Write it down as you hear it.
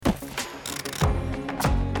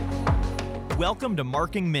Welcome to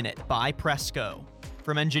Marking Minute by Presco.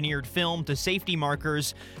 From engineered film to safety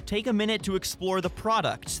markers, take a minute to explore the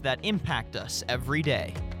products that impact us every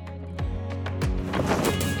day.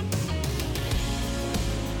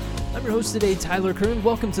 I'm your host today, Tyler Kern.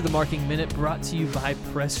 Welcome to the Marking Minute, brought to you by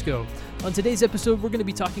Presco. On today's episode, we're going to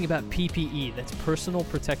be talking about PPE, that's personal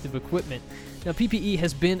protective equipment. Now, PPE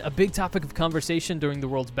has been a big topic of conversation during the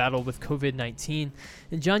world's battle with COVID-19.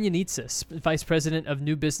 And John Yanitsis, Vice President of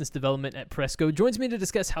New Business Development at Presco, joins me to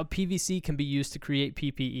discuss how PVC can be used to create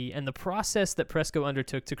PPE and the process that Presco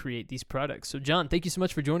undertook to create these products. So, John, thank you so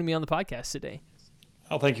much for joining me on the podcast today.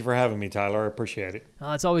 Oh, thank you for having me, Tyler. I appreciate it.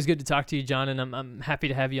 It's always good to talk to you, John, and I'm happy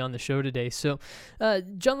to have you on the show today. So,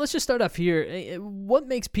 John, let's just start off here. What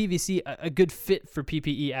makes PVC a good fit for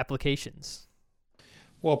PPE applications?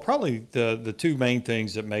 Well, probably the two main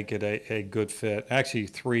things that make it a good fit, actually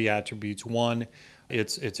three attributes. One,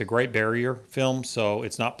 it's a great barrier film, so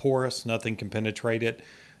it's not porous, nothing can penetrate it.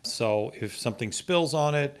 So if something spills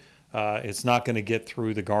on it, it's not going to get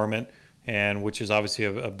through the garment, and which is obviously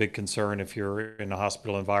a big concern if you're in a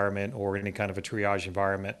hospital environment or any kind of a triage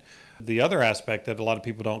environment. The other aspect that a lot of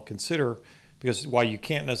people don't consider, because while you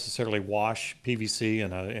can't necessarily wash PVC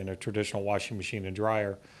in a traditional washing machine and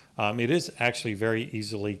dryer, it is actually very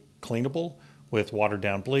easily cleanable with watered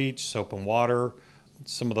down bleach, soap and water,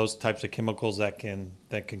 some of those types of chemicals that can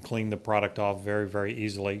clean the product off very, very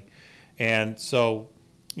easily. And so,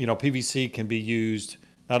 PVC can be used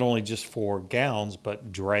not only just for gowns,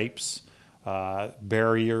 but drapes,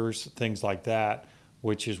 barriers, things like that,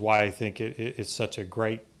 which is why I think it's such a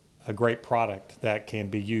great product that can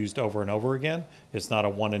be used over and over again. It's not a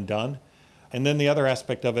one and done. And then the other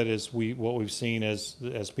aspect of it is what we've seen as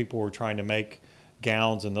people were trying to make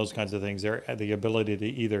gowns and those kinds of things, the ability to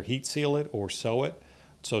either heat seal it or sew it.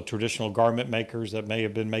 So traditional garment makers that may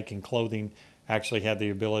have been making clothing actually had the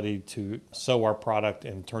ability to sew our product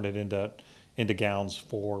and turn it into gowns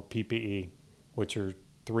for PPE, which are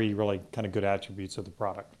three really kind of good attributes of the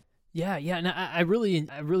product. Yeah, and I really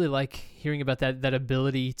like hearing about that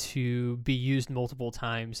ability to be used multiple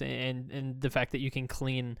times and the fact that you can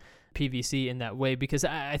clean PVC in that way, because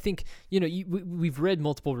I think, we've read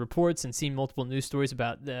multiple reports and seen multiple news stories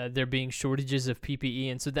about there being shortages of PPE.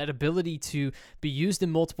 And so that ability to be used in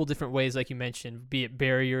multiple different ways, like you mentioned, be it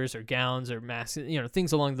barriers or gowns or masks,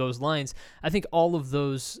 things along those lines. I think all of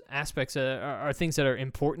those aspects are things that are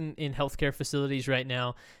important in healthcare facilities right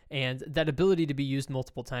now. And that ability to be used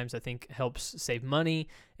multiple times, I think, helps save money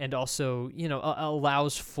and also,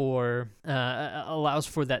 allows for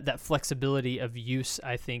that flexibility of use,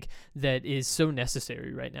 I think, that is so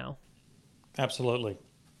necessary right now. Absolutely.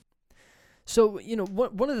 So,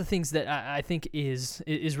 one of the things that I think is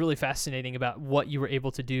really fascinating about what you were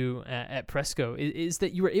able to do at Presco is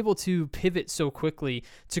that you were able to pivot so quickly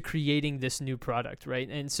to creating this new product, right?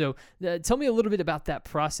 And so tell me a little bit about that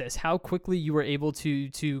process, how quickly you were able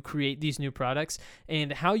to create these new products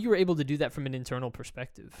and how you were able to do that from an internal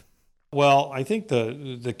perspective. Well, I think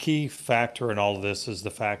the key factor in all of this is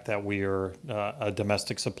the fact that we are a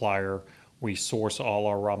domestic supplier. We source all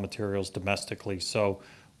our raw materials domestically. So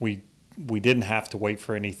we didn't have to wait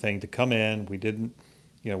for anything to come in. We didn't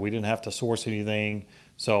have to source anything.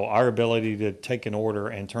 So our ability to take an order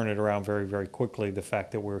and turn it around very, very quickly, the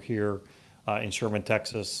fact that we're here in Sherman,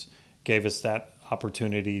 Texas, gave us that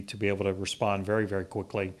opportunity to be able to respond very, very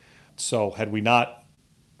quickly. So had we not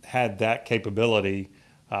had that capability,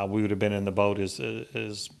 we would have been in the boat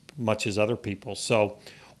as much as other people. So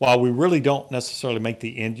while we really don't necessarily make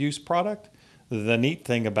the end use product, the neat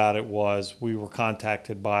thing about it was we were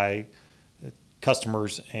contacted by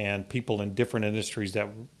customers and people in different industries that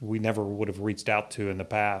we never would have reached out to in the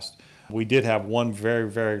past. We did have one very,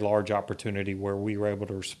 very large opportunity where we were able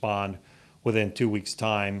to respond within 2 weeks'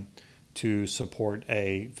 time to support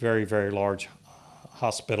a very, very large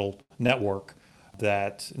hospital network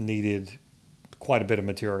that needed quite a bit of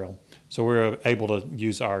material. So we were able to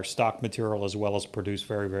use our stock material as well as produce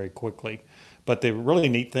very, very quickly. But the really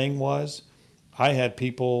neat thing was I had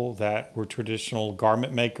people that were traditional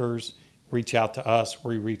garment makers reach out to us.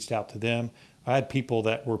 We reached out to them. I had people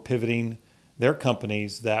that were pivoting their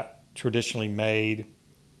companies that traditionally made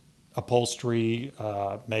upholstery,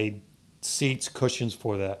 made seats, cushions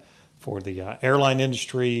for the airline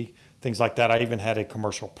industry, things like that. I even had a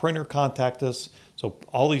commercial printer contact us. So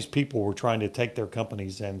all these people were trying to take their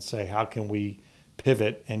companies and say, how can we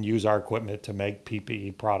pivot and use our equipment to make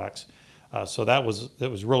PPE products? So it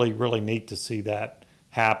was really, really neat to see that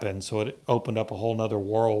happen. So it opened up a whole nother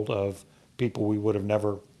world of people we would have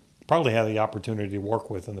never probably had the opportunity to work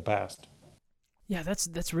with in the past. Yeah,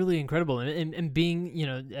 that's really incredible, and being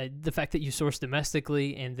the fact that you source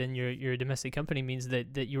domestically and then you're a domestic company means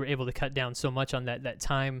that you were able to cut down so much on that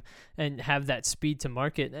time and have that speed to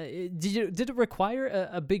market. Did it require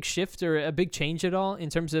a big shift or a big change at all in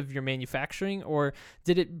terms of your manufacturing, or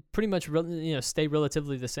did it pretty much stay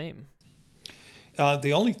relatively the same?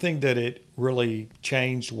 The only thing that it really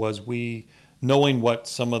changed was knowing what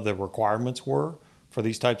some of the requirements were for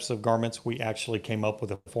these types of garments, we actually came up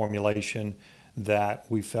with a formulation that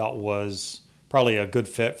we felt was probably a good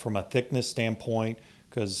fit from a thickness standpoint,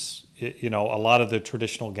 because a lot of the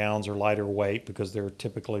traditional gowns are lighter weight because they're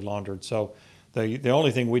typically laundered. So the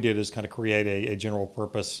only thing we did is kind of create a general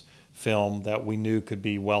purpose film that we knew could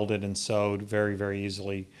be welded and sewed very, very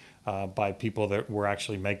easily by people that were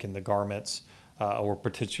actually making the garments, or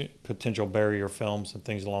potential barrier films and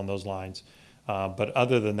things along those lines. But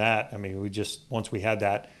other than that, I mean, once we had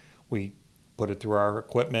that, we put it through our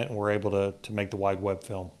equipment and we're able to make the wide web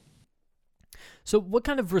film. So what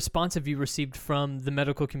kind of response have you received from the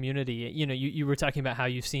medical community? You were talking about how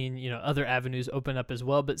you've seen, other avenues open up as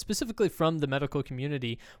well, but specifically from the medical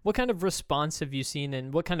community, what kind of response have you seen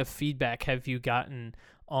and what kind of feedback have you gotten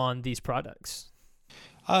on these products?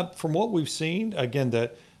 From what we've seen, again,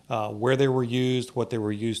 that where they were used, what they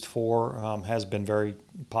were used for, has been very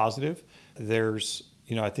positive. There's,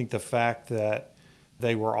 I think the fact that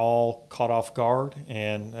they were all caught off guard,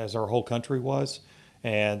 and as our whole country was,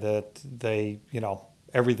 and that they,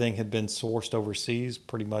 everything had been sourced overseas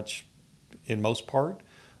pretty much in most part.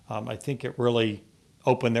 I think it really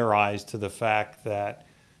opened their eyes to the fact that,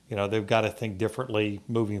 they've got to think differently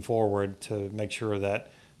moving forward to make sure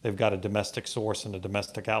that they've got a domestic source and a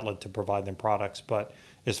domestic outlet to provide them products. But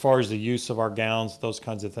as far as the use of our gowns, those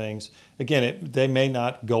kinds of things, again, they may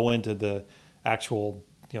not go into the actual,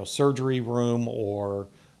 surgery room or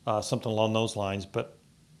something along those lines, but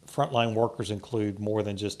frontline workers include more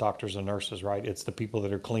than just doctors and nurses, right? It's the people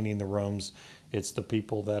that are cleaning the rooms. It's the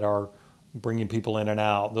people that are bringing people in and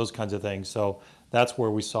out, those kinds of things. So that's where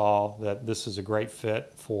we saw that this is a great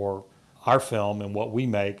fit for our film and what we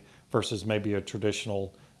make versus maybe a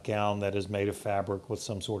traditional gown that is made of fabric with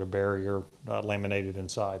some sort of barrier laminated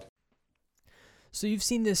inside. So you've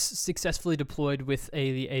seen this successfully deployed with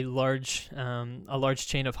a large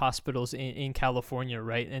chain of hospitals in California,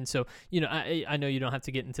 right? And so, I know you don't have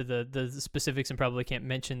to get into the specifics and probably can't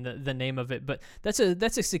mention the name of it, but that's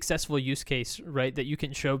a successful use case, right? That you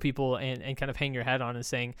can show people and kind of hang your hat on and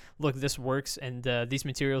saying, look, this works, and these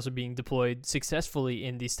materials are being deployed successfully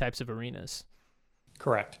in these types of arenas.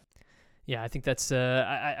 Correct. Yeah, I think that's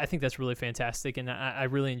I think that's really fantastic, and I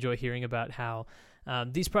really enjoy hearing about how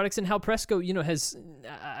these products and how Presco, has,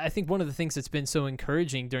 I think one of the things that's been so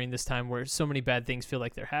encouraging during this time where so many bad things feel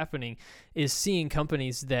like they're happening is seeing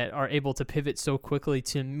companies that are able to pivot so quickly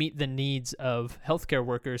to meet the needs of healthcare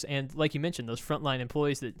workers. And like you mentioned, those frontline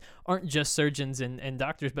employees that aren't just surgeons and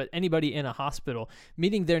doctors, but anybody in a hospital,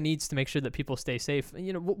 meeting their needs to make sure that people stay safe.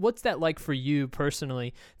 What's that like for you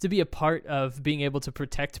personally to be a part of being able to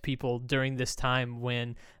protect people during this time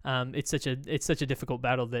when it's such a difficult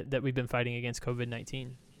battle that we've been fighting against COVID-19?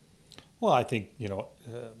 Well, I think,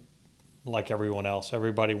 like everyone else,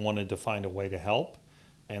 everybody wanted to find a way to help.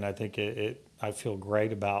 And I think I feel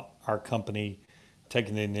great about our company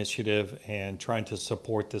taking the initiative and trying to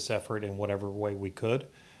support this effort in whatever way we could.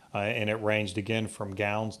 And it ranged again from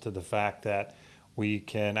gowns to the fact that we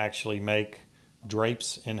can actually make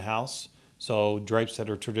drapes in-house. So drapes that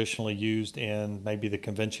are traditionally used in maybe the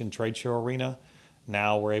convention trade show arena,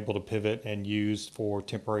 now we're able to pivot and use for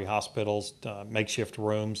temporary hospitals, makeshift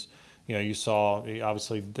rooms. You saw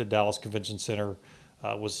obviously the Dallas Convention Center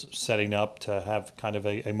was setting up to have kind of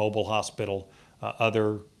a mobile hospital.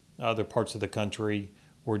 Other parts of the country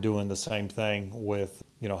were doing the same thing with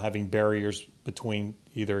having barriers between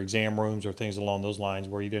either exam rooms or things along those lines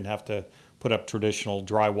where you didn't have to put up traditional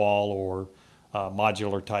drywall or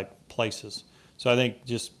modular type places. So I think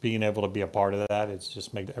just being able to be a part of that, it's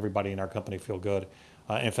just made everybody in our company feel good.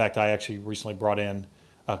 In fact, I actually recently brought in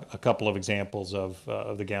a couple of examples of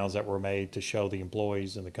the gowns that were made to show the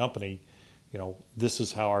employees in the company, this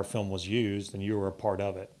is how our film was used and you were a part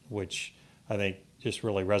of it, which I think just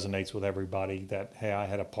really resonates with everybody that, hey, I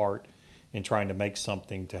had a part in trying to make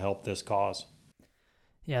something to help this cause.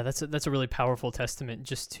 Yeah, that's a really powerful testament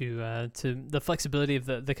just to the flexibility of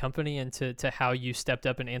the company and to how you stepped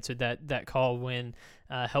up and answered that call when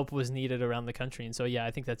help was needed around the country. And so, yeah,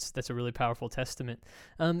 I think that's a really powerful testament.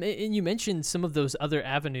 And you mentioned some of those other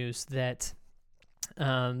avenues that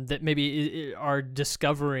that maybe are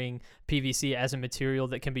discovering PVC as a material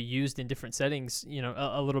that can be used in different settings,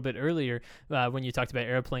 a little bit earlier when you talked about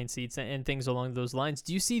airplane seats and things along those lines.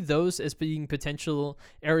 Do you see those as being potential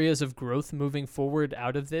areas of growth moving forward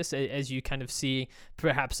out of this, as you kind of see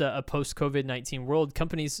perhaps a post-COVID-19 world,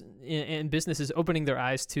 companies and businesses opening their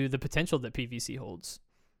eyes to the potential that PVC holds?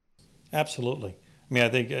 Absolutely. I mean, I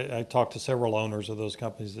think I talked to several owners of those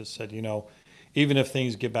companies that said, even if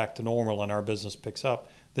things get back to normal and our business picks up,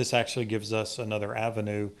 this actually gives us another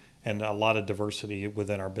avenue and a lot of diversity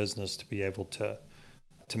within our business to be able to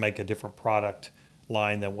make a different product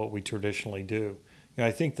line than what we traditionally do.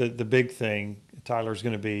 I think that the big thing, Tyler, is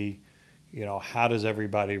going to be, how does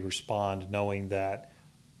everybody respond knowing that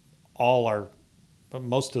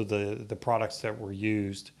most of the products that were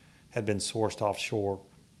used had been sourced offshore.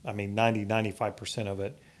 I mean, 95% of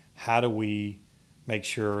it. How do we make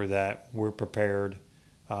sure that we're prepared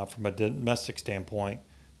from a domestic standpoint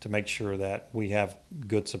to make sure that we have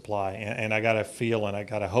good supply? And I got to feel and I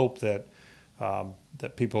got to hope that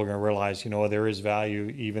that people are going to realize, there is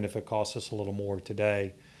value, even if it costs us a little more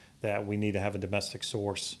today, that we need to have a domestic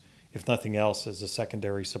source, if nothing else, as a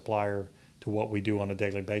secondary supplier to what we do on a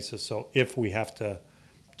daily basis. So if we have to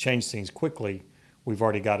change things quickly, we've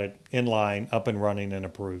already got it in line, up and running, and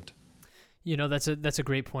approved. That's a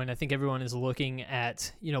great point. I think everyone is looking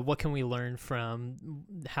at, what can we learn from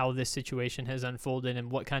how this situation has unfolded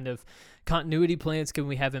and what kind of continuity plans can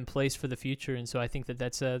we have in place for the future. And so I think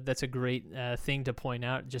that's a great thing to point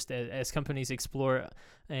out, just as companies explore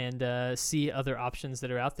and see other options that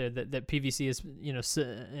are out there, that PVC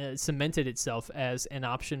has, cemented itself as an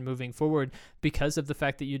option moving forward because of the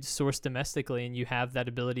fact that you source domestically and you have that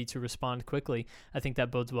ability to respond quickly. I think that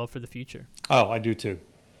bodes well for the future. Oh, I do too.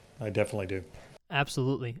 I definitely do.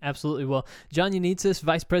 Absolutely. Absolutely. Well, John Yanitsis,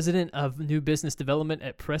 Vice President of New Business Development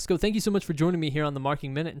at Presco, thank you so much for joining me here on the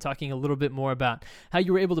Marking Minute and talking a little bit more about how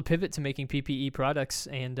you were able to pivot to making PPE products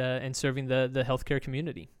and serving the healthcare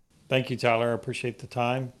community. Thank you, Tyler. I appreciate the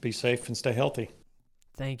time. Be safe and stay healthy.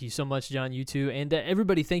 Thank you so much, John. You too. And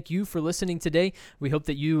everybody, thank you for listening today. We hope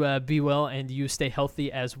that you be well and you stay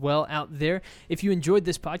healthy as well out there. If you enjoyed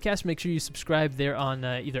this podcast, make sure you subscribe there on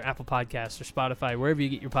either Apple Podcasts or Spotify, wherever you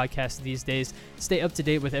get your podcasts these days. Stay up to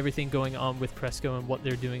date with everything going on with Presco and what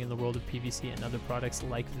they're doing in the world of PVC and other products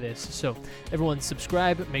like this. So everyone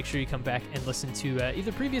subscribe. Make sure you come back and listen to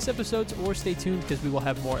either previous episodes or stay tuned because we will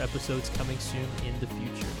have more episodes coming soon in the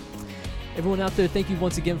future. Everyone out there, thank you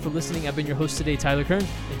once again for listening. I've been your host today, Tyler Kern.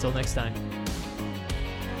 Until next time.